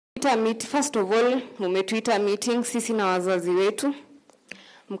First of all, mumetuita meeting sisi na wazazi wetu.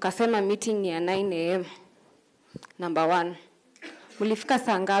 Mkasema meeting ni ya 9 AM. Number 1. Mulifika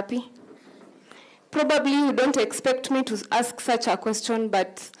saa ngapi? Probably you don't expect me to ask such a question,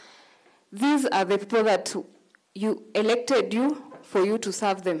 but these are the people that you elected you for you to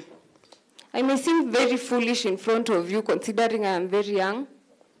serve them. I may seem very foolish in front of you considering I am very young.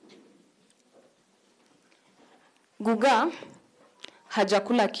 Guga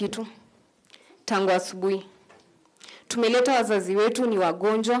hajakula kitu tangu asubuhi. Tumeleta wazazi wetu ni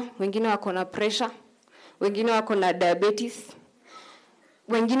wagonjwa, wengine wako na pressure, wengine wako na diabetes,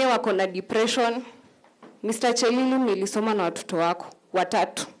 wengine wako na depression. Mr. Chelili, nilisoma na watoto wako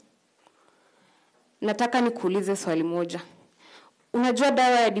 3. Nataka nikuulize swali moja. Unajua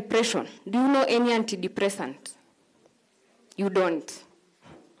dawa ya depression? Do you know any antidepressant? You don't.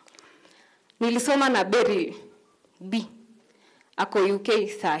 Nilisoma na Beryl B. Ako UK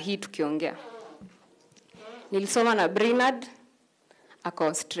saa hii tukiongea. Nilisoma na Bernard ako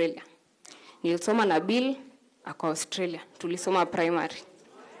Australia. Nilisoma na Bill ako Australia. Tulisoma primary.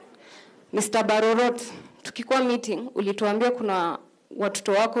 Mr. Barorot, tukikuwa meeting ulituambia kuna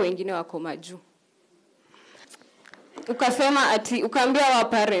watoto wako wengine wako majuu. Ukasema ati ukaambia wa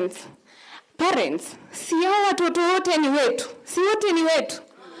parents, si hao watoto wote ni wetu. Si wote ni wetu.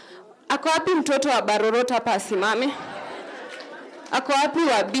 Ako wapi mtoto wa Barorot hapa asimame? Ako wapi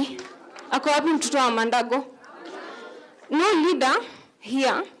wa B? Ako wapi mtoto wa Mandago? No leader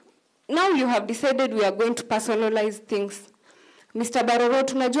here. Now you have decided we are going to personalize things. Mr. Baroro,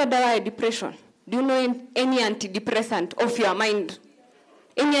 tunajua dawa ya depression. Do you know any antidepressant of your mind?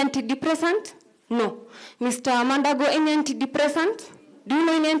 Any antidepressant? No. Mr. Mandago, any antidepressant? Do you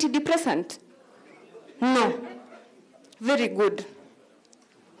know any antidepressant? No. Very good.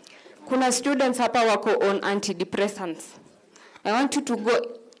 Kuna students hapa wako on antidepressants. I want you to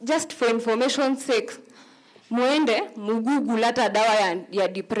go, just for information's sake, muende mugoogle hata dawa ya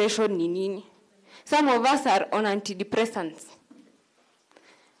depression ni nini. Some of us are on antidepressants.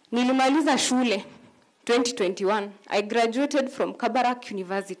 Nilimaliza shule 2021. I graduated from Kabarak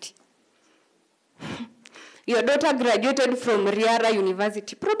University. Your daughter graduated from Riara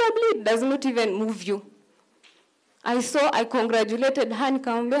University. Probably it does not even move you. I congratulated her,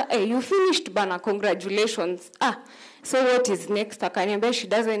 nikamwambia, hey, you finished bana, congratulations. So what is next? Akaniambia she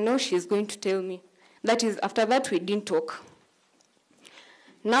doesn't know, she's going to tell me. That is, after that we didn't talk.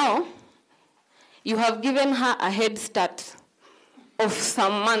 Now, you have given her a head start of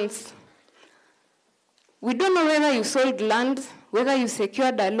some months. We don't know whether you sold land, whether you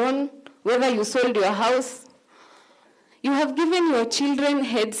secured a loan, whether you sold your house. You have given your children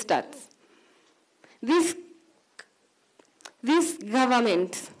head starts. This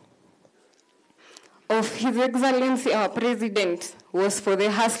government of His Excellency, our President, was for the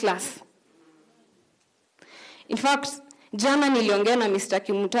hustlers. In fact, jana niliongea na Mr.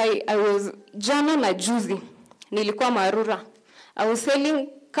 Kimutai, jana na juzi, nilikuwa Marura. I was selling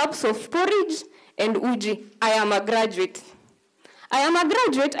cups of porridge and uji. I am a graduate. I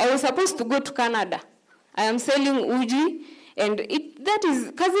was supposed to go to Canada. I am selling uji, and that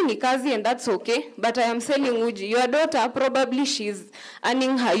is kazi ni kazi, and that's okay, but I am selling uji. Your daughter, probably she's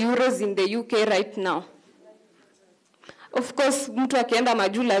earning her euros in the UK right now. Of course, mtu akienda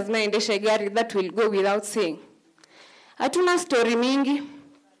majuu lazima endeshe gari, that will go without saying. Hatuna story mingi.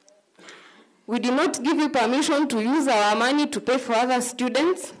 We did not give you permission to use our money to pay for other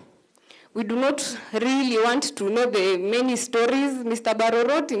students. We do not really want to know the many stories. Mr.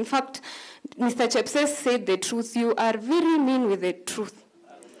 Barorot, in fact, Mr. Chepses said the truth. You are very mean with the truth.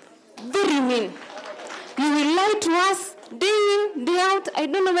 Very mean. You will lie to us day in, day out. I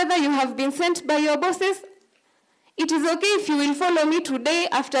don't know whether you have been sent by your bosses. It is okay if you will follow me today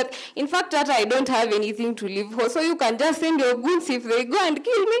after. In fact, that I don't have anything to live for. So you can just send your goons if they go and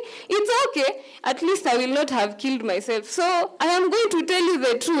kill me. It's okay. At least I will not have killed myself. So I am going to tell you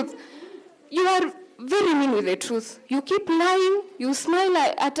the truth. You are very mean with the truth. You keep lying. You smile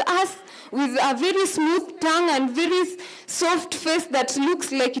at us with a very smooth tongue and very soft face that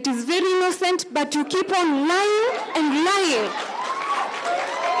looks like it is very innocent, but you keep on lying and lying.